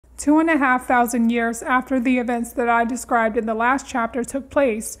2,500 years after the events that I described in the last chapter took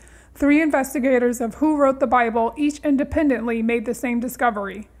place, 3 investigators of who wrote the Bible each independently made the same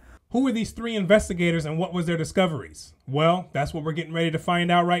discovery. Who were these 3 investigators and what was their discoveries? Well, that's what we're getting ready to find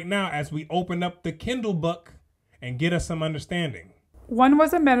out right now as we open up the Kindle book and get us some understanding. One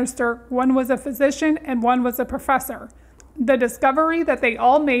was a minister, one was a physician, and one was a professor. The discovery that they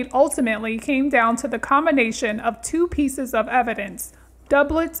all made ultimately came down to the combination of 2 pieces of evidence,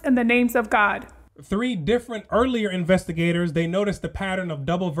 doublets and the names of God. 3 different earlier investigators, they noticed the pattern of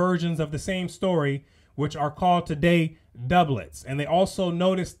double versions of the same story, which are called today doublets. And they also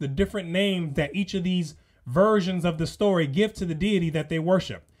noticed the different names that each of these versions of the story give to the deity that they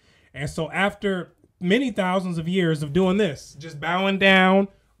worship. And so after many thousands of years of doing this, just bowing down,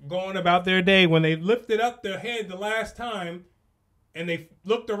 going about their day, when they lifted up their head the last time and they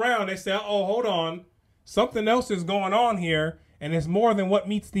looked around, they said, oh, hold on, something else is going on here, and it's more than what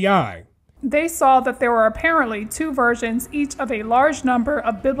meets the eye. They saw that there were apparently 2 versions each of a large number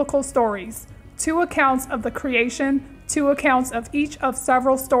of biblical stories, 2 accounts of the creation, 2 accounts of each of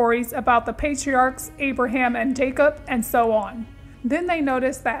several stories about the patriarchs, Abraham and Jacob, and so on. Then they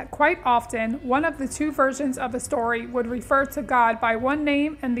noticed that quite often, one of the 2 versions of a story would refer to God by one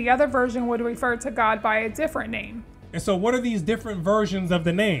name and the other version would refer to God by a different name. And so what are these different versions of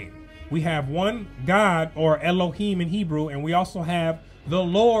the name? We have one God, or Elohim in Hebrew, and we also have the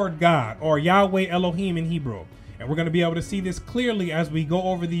Lord God, or Yahweh Elohim in Hebrew. And we're going to be able to see this clearly as we go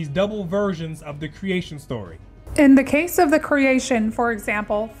over these double versions of the creation story. In the case of the creation, for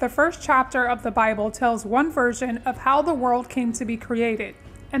example, the first chapter of the Bible tells one version of how the world came to be created,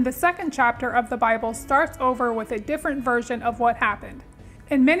 and the second chapter of the Bible starts over with a different version of what happened.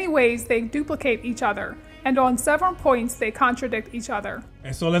 In many ways, they duplicate each other, and on several points, they contradict each other.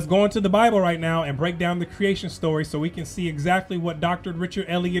 And so let's go into the Bible right now and break down the creation story so we can see exactly what Dr. Richard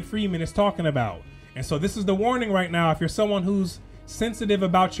Elliot Friedman is talking about. And so this is the warning right now. If you're someone who's sensitive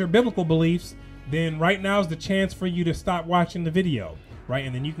about your biblical beliefs, then right now is the chance for you to stop watching the video, right?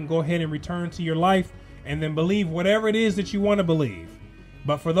 And then you can go ahead and return to your life and then believe whatever it is that you want to believe.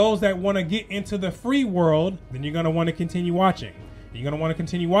 But for those that want to get into the free world, then you're going to want to continue watching. You're going to want to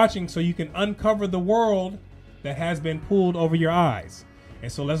continue watching so you can uncover the world that has been pulled over your eyes.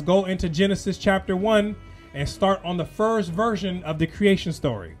 And so let's go into Genesis chapter 1 and start on the first version of the creation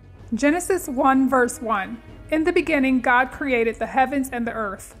story. Genesis 1 verse 1. In the beginning, God created the heavens and the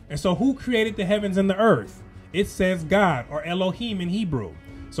earth. And so who created the heavens and the earth? It says God, or Elohim in Hebrew.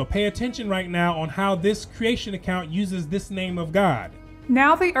 So pay attention right now on how this creation account uses this name of God.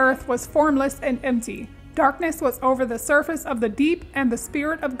 Now the earth was formless and empty. Darkness was over the surface of the deep, and the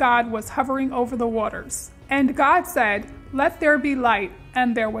Spirit of God was hovering over the waters. And God said, "Let there be light,"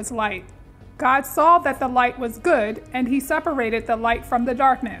 and there was light. God saw that the light was good, and he separated the light from the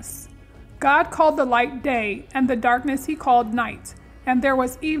darkness. God called the light day, and the darkness he called night. And there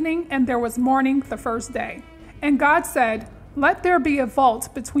was evening, and there was morning the first day. And God said, "Let there be a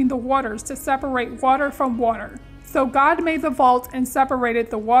vault between the waters to separate water from water." So God made the vault and separated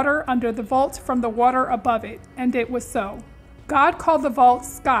the water under the vault from the water above it, and it was so. God called the vault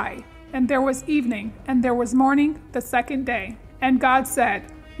sky, and there was evening, and there was morning the second day. And God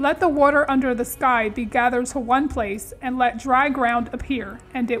said, "Let the water under the sky be gathered to one place, and let dry ground appear,"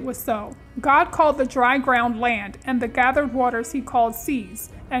 and it was so. God called the dry ground land, and the gathered waters he called seas,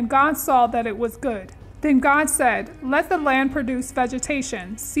 and God saw that it was good. Then God said, "Let the land produce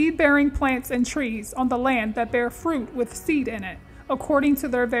vegetation, seed-bearing plants and trees on the land that bear fruit with seed in it, according to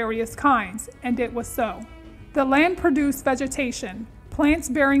their various kinds," and it was so. The land produced vegetation, plants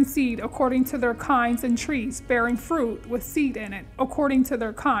bearing seed according to their kinds, and trees bearing fruit with seed in it, according to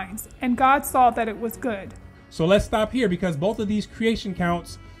their kinds, and God saw that it was good. So let's stop here because both of these creation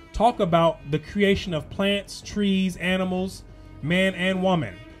counts talk about the creation of plants, trees, animals, man and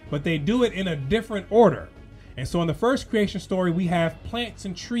woman, but they do it in a different order. And so in the first creation story, we have plants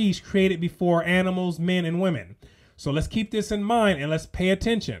and trees created before animals, men, and women. So let's keep this in mind and let's pay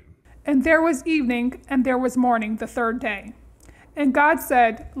attention. And there was evening, and there was morning the third day. And God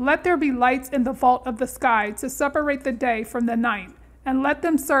said, "Let there be lights in the vault of the sky to separate the day from the night, and let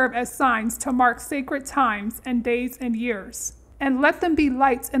them serve as signs to mark sacred times and days and years. And let them be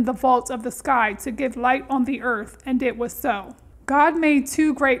lights in the vault of the sky to give light on the earth," and it was so. God made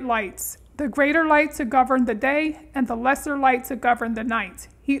 2 great lights, the greater light to govern the day, and the lesser light to govern the night.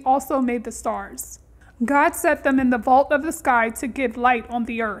 He also made the stars. God set them in the vault of the sky to give light on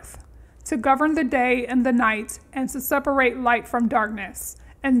the earth, to govern the day and the night, and to separate light from darkness.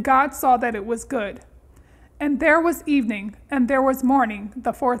 And God saw that it was good. And there was evening, and there was morning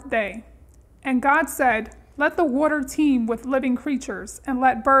the fourth day. And God said, let the water teem with living creatures, and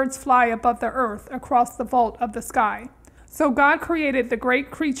let birds fly above the earth across the vault of the sky. So God created the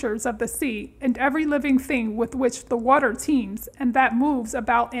great creatures of the sea, and every living thing with which the water teems, and that moves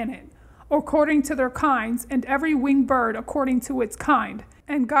about in it, according to their kinds, and every winged bird according to its kind.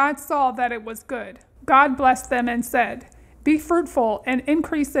 And God saw that it was good. God blessed them and said, Be fruitful and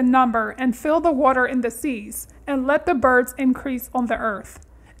increase in number, and fill the water in the seas, and let the birds increase on the earth.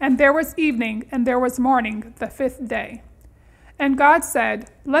 And there was evening, and there was morning, the fifth day. And God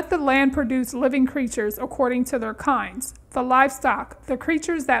said, Let the land produce living creatures according to their kinds, the livestock, the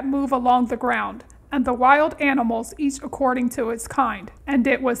creatures that move along the ground, and the wild animals, each according to its kind. And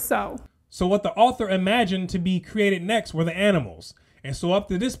it was so. So what the author imagined to be created next were the animals. And so up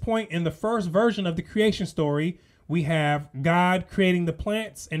to this point in the first version of the creation story, we have God creating the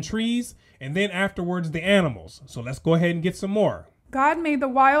plants and trees, and then afterwards the animals. So let's go ahead and get some more. God made the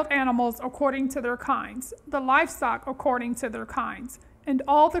wild animals according to their kinds, the livestock according to their kinds, and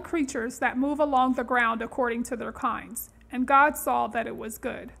all the creatures that move along the ground according to their kinds. And God saw that it was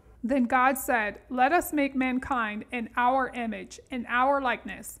good. Then God said, Let us make mankind in our image, in our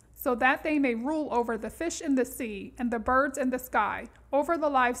likeness, so that they may rule over the fish in the sea, and the birds in the sky, over the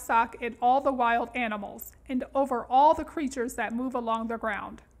livestock and all the wild animals, and over all the creatures that move along the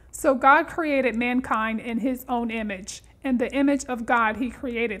ground. So God created mankind in his own image. In the image of God he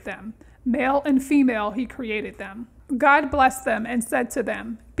created them. Male and female he created them. God blessed them and said to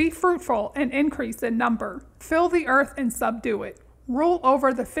them, Be fruitful and increase in number. Fill the earth and subdue it. Rule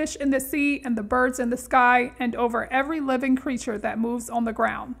over the fish in the sea and the birds in the sky, and over every living creature that moves on the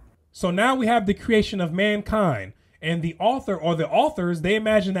ground. So now we have the creation of mankind. And the author or the authors, they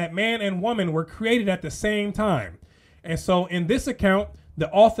imagine that man and woman were created at the same time. And so in this account, the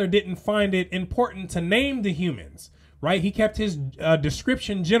author didn't find it important to name the humans, right? He kept his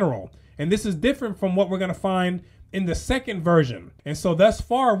description general. And this is different from what we're going to find in the second version. And so thus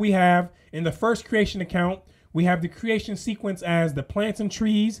far we have in the first creation account, we have the creation sequence as the plants and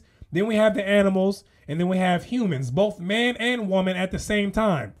trees. Then we have the animals, and then we have humans, both man and woman at the same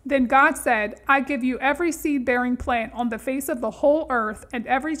time. Then God said, I give you every seed-bearing plant on the face of the whole earth, and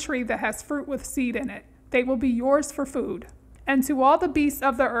every tree that has fruit with seed in it. They will be yours for food. And to all the beasts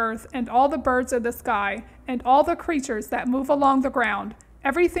of the earth, and all the birds of the sky, and all the creatures that move along the ground,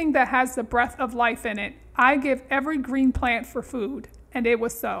 everything that has the breath of life in it, I give every green plant for food. And it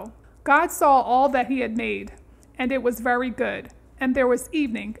was so. God saw all that he had made, and it was very good. And there was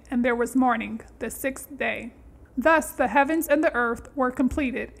evening, and there was morning, the sixth day. Thus the heavens and the earth were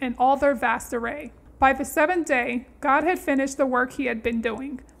completed in all their vast array. By the seventh day, God had finished the work he had been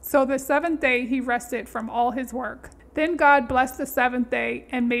doing. So the seventh day he rested from all his work. Then God blessed the seventh day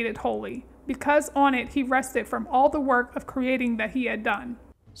and made it holy, because on it he rested from all the work of creating that he had done.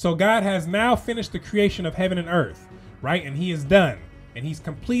 So God has now finished the creation of heaven and earth, right? And he is done. And he's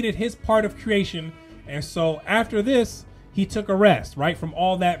completed his part of creation. And so after this, he took a rest, right, from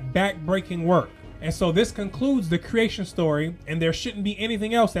all that back-breaking work. And so this concludes the creation story, and there shouldn't be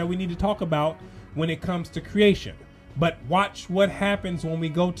anything else that we need to talk about when it comes to creation. But watch what happens when we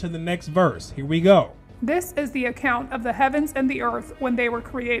go to the next verse. Here we go. This is the account of the heavens and the earth when they were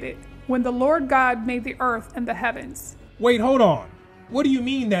created, when the Lord God made the earth and the heavens. Wait, hold on. What do you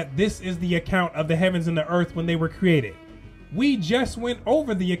mean that this is the account of the heavens and the earth when they were created? We just went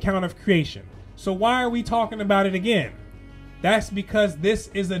over the account of creation. So why are we talking about it again? That's because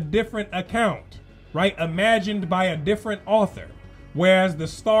this is a different account, right? Imagined by a different author. Whereas the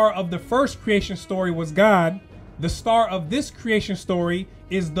star of the first creation story was God, the star of this creation story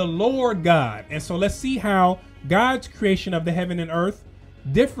is the Lord God. And so let's see how God's creation of the heaven and earth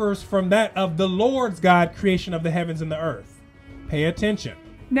differs from that of the Lord's God creation of the heavens and the earth. Pay attention.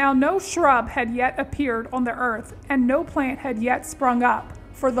 Now no shrub had yet appeared on the earth, and no plant had yet sprung up.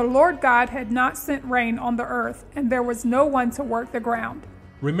 For the Lord God had not sent rain on the earth, and there was no one to work the ground.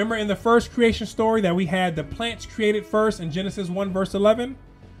 Remember in the first creation story that we had the plants created first in Genesis 1 verse 11?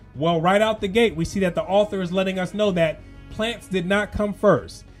 Well, right out the gate, we see that the author is letting us know that plants did not come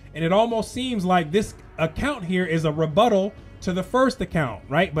first. And it almost seems like this account here is a rebuttal to the first account,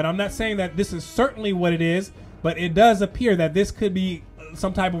 right? But I'm not saying that this is certainly what it is, but it does appear that this could be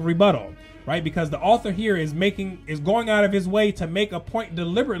some type of rebuttal. Right, because the author here is going out of his way to make a point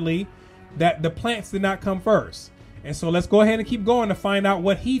deliberately that the plants did not come first. And so let's go ahead and keep going to find out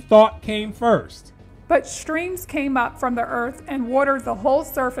what he thought came first. But streams came up from the earth and watered the whole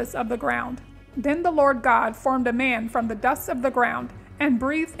surface of the ground. Then the Lord God formed a man from the dust of the ground and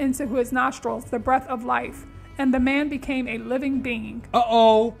breathed into his nostrils the breath of life, and the man became a living being.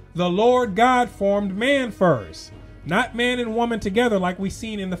 Uh-oh, the Lord God formed man first. Not man and woman together like we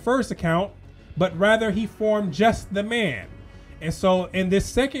seen in the first account, but rather he formed just the man. And so in this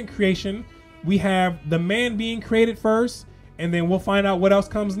second creation, we have the man being created first, and then we'll find out what else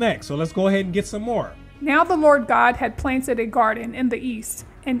comes next. So let's go ahead and get some more. Now the Lord God had planted a garden in the east,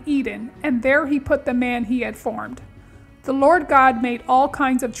 in Eden, and there he put the man he had formed. The Lord God made all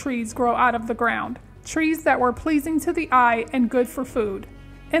kinds of trees grow out of the ground, trees that were pleasing to the eye and good for food.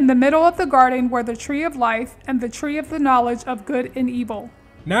 In the middle of the garden were the tree of life and the tree of the knowledge of good and evil.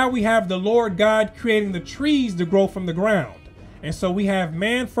 Now we have the Lord God creating the trees to grow from the ground. And so we have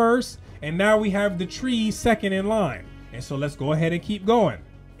man first, and now we have the trees second in line. And so let's go ahead and keep going.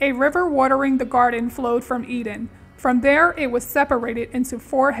 A river watering the garden flowed from Eden. From there it was separated into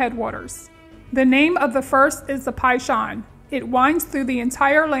 4 headwaters. The name of the first is the Pishon. It winds through the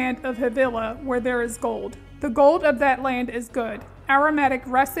entire land of Havilah where there is gold. The gold of that land is good. Aromatic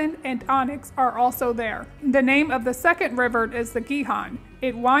resin and onyx are also there. The name of the second river is the Gihon.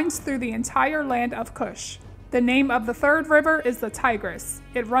 It winds through the entire land of Cush. The name of the third river is the Tigris.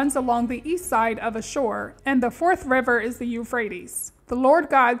 It runs along the east side of Ashur, and the fourth river is the Euphrates. The Lord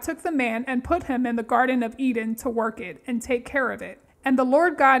God took the man and put him in the Garden of Eden to work it and take care of it. And the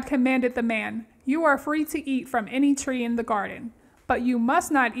Lord God commanded the man, "You are free to eat from any tree in the garden, but you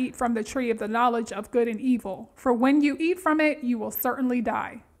must not eat from the tree of the knowledge of good and evil, for when you eat from it, you will certainly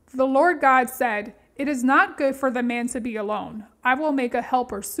die." The Lord God said, "It is not good for the man to be alone. I will make a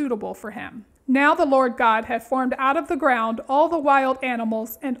helper suitable for him." Now the Lord God had formed out of the ground all the wild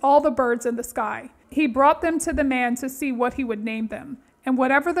animals and all the birds in the sky. He brought them to the man to see what he would name them. And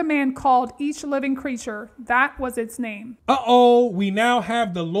whatever the man called each living creature, that was its name. We now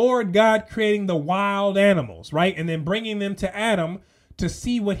have the Lord God creating the wild animals, right? And then bringing them to Adam to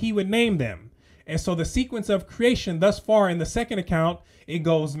see what he would name them. And so the sequence of creation thus far in the second account, it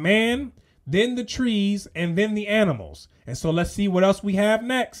goes man, then the trees, and then the animals. And so let's see what else we have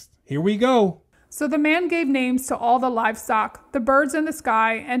next. Here we go. So the man gave names to all the livestock, the birds in the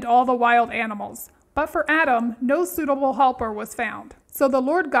sky, and all the wild animals. But for Adam, no suitable helper was found. So the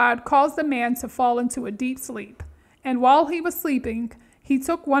Lord God caused the man to fall into a deep sleep. And while he was sleeping, he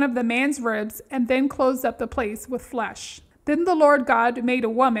took one of the man's ribs and then closed up the place with flesh. Then the Lord God made a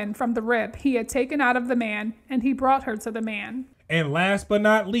woman from the rib he had taken out of the man, and he brought her to the man. And last but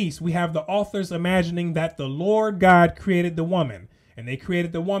not least, we have the authors imagining that the Lord God created the woman. And they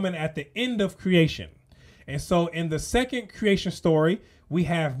created the woman at the end of creation. And so in the second creation story, we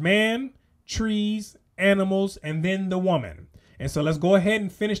have man, trees, animals, and then the woman. And so let's go ahead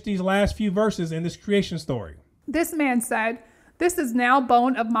and finish these last few verses in this creation story. This man said, "This is now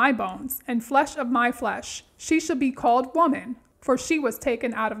bone of my bones and flesh of my flesh. She shall be called woman, for she was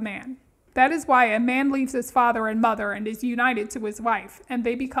taken out of man." That is why a man leaves his father and mother and is united to his wife, and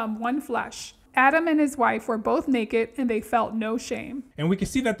they become one flesh. Adam and his wife were both naked, and they felt no shame. And we can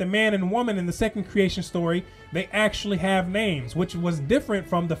see that the man and woman in the second creation story, they actually have names, which was different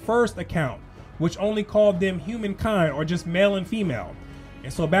from the first account, which only called them humankind or just male and female.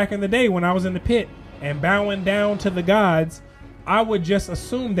 And so back in the day when I was in the pit and bowing down to the gods, I would just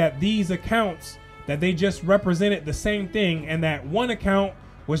assume that these accounts, that they just represented the same thing, and that one account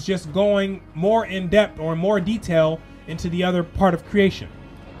was just going more in depth or more detail into the other part of creation.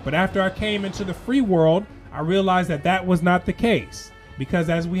 But after I came into the free world, I realized that that was not the case, because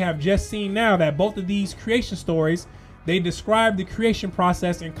as we have just seen now, that both of these creation stories, they describe the creation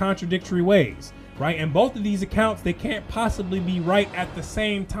process in contradictory ways, right? And both of these accounts, they can't possibly be right at the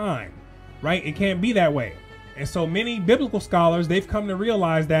same time, right? It can't be that way. And so many biblical scholars, they've come to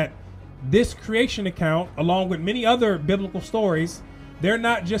realize that this creation account, along with many other biblical stories, they're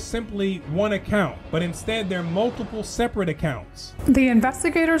not just simply one account, but instead they're multiple separate accounts. The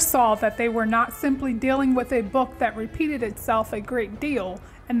investigators saw that they were not simply dealing with a book that repeated itself a great deal,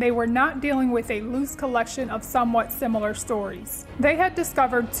 and they were not dealing with a loose collection of somewhat similar stories. They had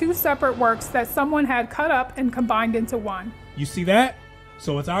discovered 2 separate works that someone had cut up and combined into one. You see that?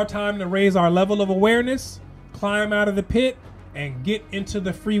 So it's our time to raise our level of awareness, climb out of the pit, and get into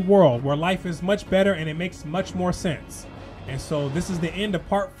the free world where life is much better and it makes much more sense. And so this is the end of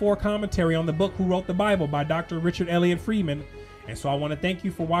part 4 commentary on the book Who Wrote the Bible by Dr. Richard Elliot Friedman. And so I want to thank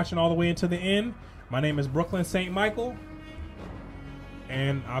you for watching all the way into the end. My name is Brooklyn St. Michael,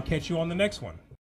 and I'll catch you on the next one.